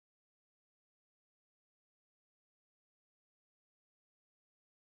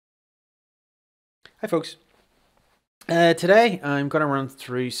Hi folks. Today I'm going to run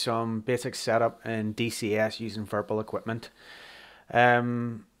through some basic setup in DCS using Virpil equipment. I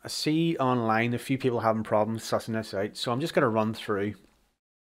see online a few people having problems sussing this out, so I'm just going to run through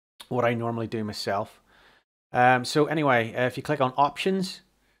what I normally do myself. So anyway, if you click on options,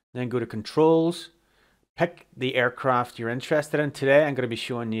 then go to controls, pick the aircraft you're interested in. Today I'm going to be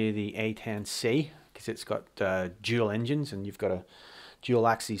showing you the A10C because it's got dual engines and you've got a dual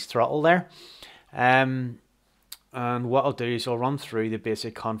axis throttle there. And what I'll do is I'll run through the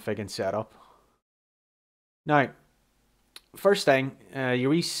basic config and setup. Now, first thing, your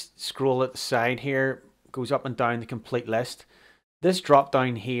wee scroll at the side here goes up and down the complete list. This drop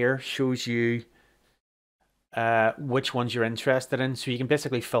down here shows you which ones you're interested in. So you can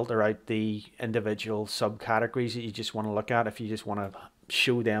basically filter out the individual subcategories that you just want to look at if you just want to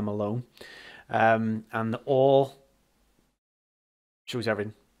show them alone. And the all shows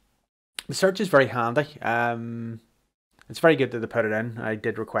everything. The search is very handy. It's very good that they put it in. I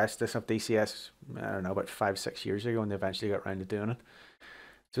did request this of DCS, I don't know, about 5-6 years ago, and they eventually got around to doing it.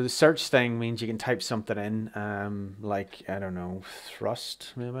 So the search thing means you can type something in, like, I don't know,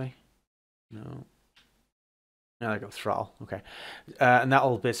 thrust, maybe? No. No, there we go, throttle, okay. And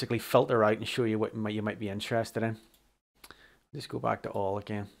that'll basically filter out and show you what you might be interested in. Just go back to all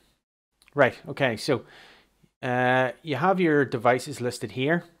again. Right, okay, so you have your devices listed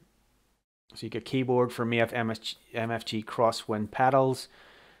here. So you get keyboard for me, I have MFG crosswind pedals,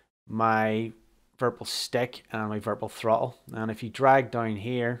 my Virpil stick, and my Virpil throttle. And if you drag down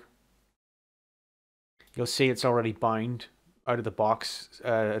here, you'll see it's already bound out of the box,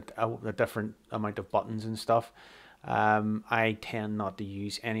 a different amount of buttons and stuff. I tend not to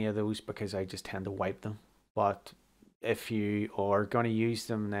use any of those because I just tend to wipe them. But if you are going to use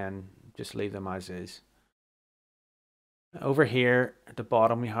them, then just leave them as is. Over here at the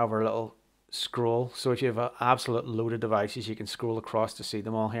bottom, we have our little scroll. So if you have an absolute load of devices, you can scroll across to see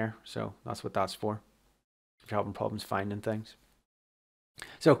them all here. So that's what that's for, if you're having problems finding things.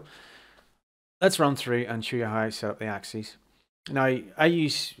 So let's run through and show you how I set up the axes. Now I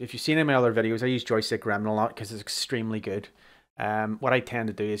use, if you've seen in my other videos, I use Joystick Ground a lot because it's extremely good. What I tend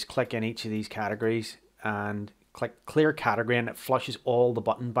to do is click in each of these categories and click clear category, and it flushes all the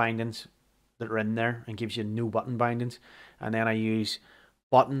button bindings that are in there and gives you new button bindings. And then I use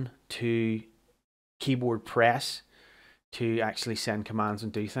button to keyboard press to actually send commands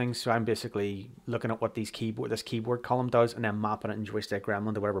and do things. So I'm basically looking at what this keyboard column does and then mapping it in Joystick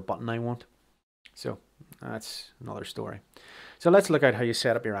Ground to whatever button I want. So that's another story. So let's look at how you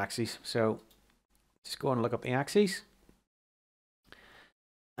set up your axes. So just go and look up the axes.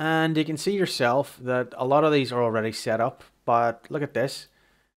 And you can see yourself that a lot of these are already set up, but look at this.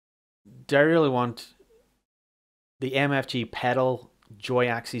 Do I really want the MFG pedal joy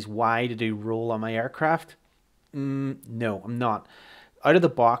axis Y to do roll on my aircraft? No, I'm not. Out of the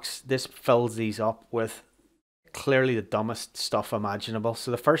box, this fills these up with clearly the dumbest stuff imaginable.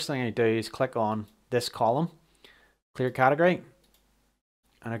 So the first thing I do is click on this column, clear category,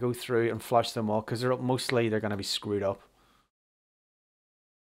 and I go through and flush them all because they're going to be screwed up.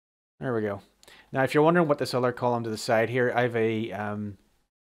 There we go. Now if you're wondering what this other column to the side here, I have a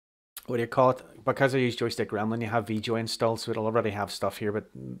what do you call it? Because I use Joystick Ground, you have VJoy installed, so it'll already have stuff here, but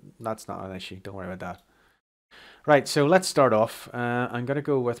that's not an issue. Don't worry about that. Right, so let's start off. I'm going to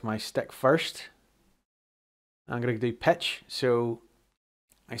go with my stick first. I'm going to do pitch. So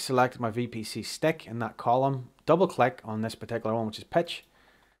I select my VPC stick in that column, double click on this particular one, which is pitch.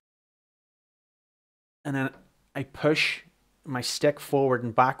 And then I push my stick forward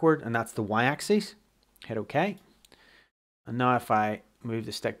and backward, and that's the Y-axis. Hit OK. And now if I move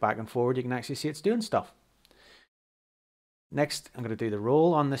the stick back and forward, you can actually see it's doing stuff. Next, I'm going to do the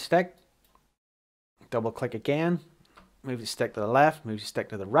roll on the stick. Double click again, move the stick to the left, move the stick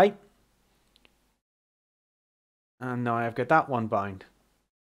to the right. And now I've got that one bound.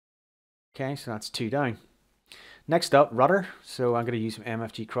 Okay, so that's 2 down. Next up, rudder. So I'm going to use some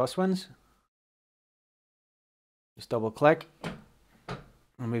MFG crosswinds. Just double click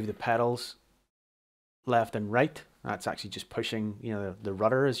and move the pedals left and right. That's actually just pushing, you know, the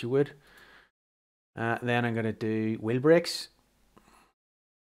rudder as you would. Then I'm going to do wheel brakes.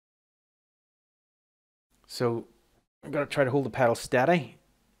 So I'm going to try to hold the pedal steady.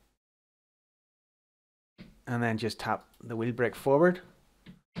 And then just tap the wheel brake forward.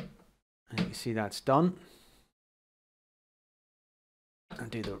 And you can see that's done.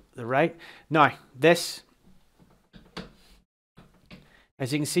 And do the right. Now, this,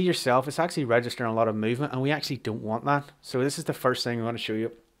 as you can see yourself, it's actually registering a lot of movement, and we actually don't want that. So this is the first thing I want to show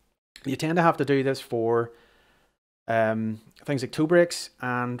you. You tend to have to do this for things like toe brakes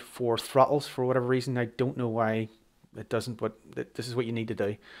and for throttles for whatever reason. I don't know why it doesn't, but this is what you need to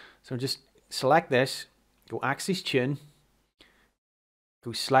do. So just select this, go Axis Tune,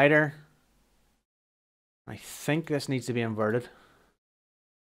 go Slider. I think this needs to be inverted.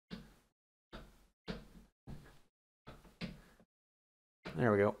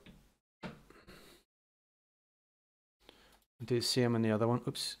 There we go. Do the same on the other one.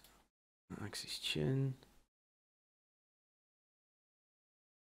 Oops. Axis Tune.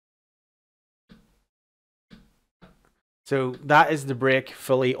 So that is the brake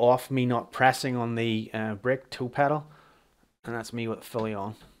fully off, me not pressing on the brake toe pedal. And that's me with it fully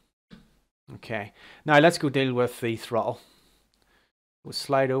on. Okay. Now let's go deal with the throttle. We'll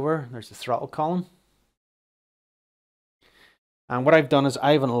slide over. There's the throttle column. And what I've done is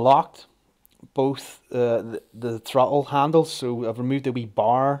I've unlocked both the throttle handles. So I've removed the wee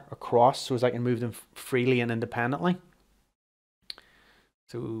bar across so as I can move them freely and independently.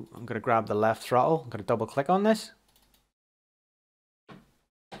 So I'm going to grab the left throttle. I'm going to double click on this.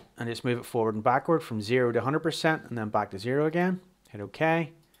 And just move it forward and backward from 0 to 100% and then back to 0 again. Hit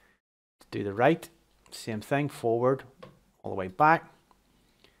OK. Do the right. Same thing, forward, all the way back.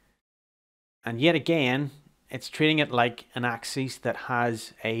 And yet again, it's treating it like an axis that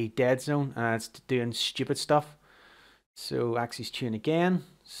has a dead zone and it's doing stupid stuff. So Axis Tune again,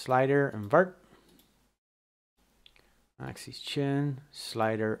 slider, invert. Axis Tune,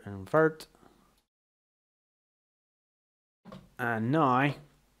 slider, invert. And now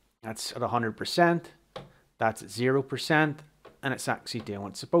that's at 100%, that's at 0%, and it's actually doing what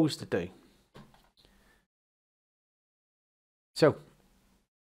it's supposed to do. So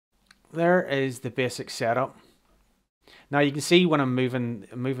there is the basic setup. Now you can see when I'm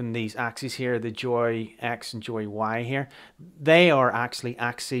moving these axes here, the Joy X and Joy Y here, they are actually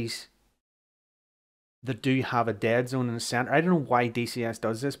axes that do have a dead zone in the center. I don't know why DCS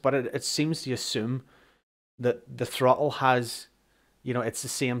does this, but it seems to assume that the throttle has, you know, it's the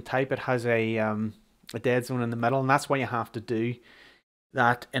same type. It has a dead zone in the middle, and that's why you have to do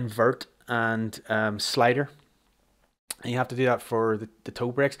that invert and slider. And you have to do that for the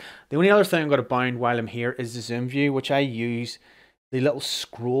toe brakes. The only other thing I'm going to bind while I'm here is the zoom view, which I use the little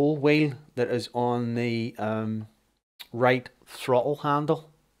scroll wheel that is on the right throttle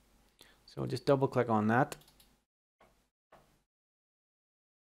handle. So just double click on that.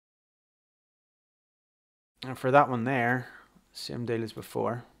 And for that one there, same deal as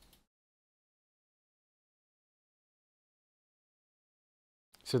before.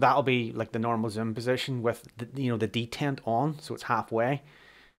 So that'll be like the normal zoom position with the, you know, the detent on, so it's halfway.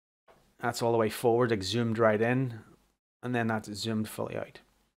 That's all the way forward, like zoomed right in, and then that's zoomed fully out.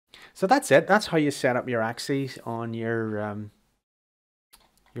 So that's it. That's how you set up your axes on your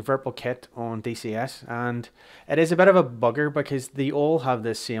Virpil kit on DCS, and it is a bit of a bugger because they all have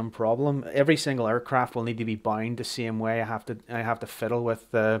the same problem. Every single aircraft will need to be bound the same way. I have to fiddle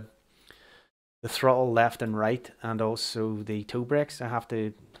with the throttle left and right, and also the toe brakes. I have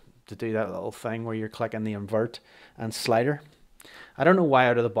to do that little thing where you're clicking the invert and slider. I don't know why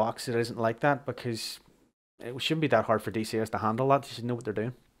out of the box it isn't like that, because it shouldn't be that hard for DCS to handle that. They should know what they're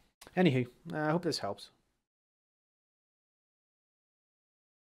doing. Anywho, I hope this helps.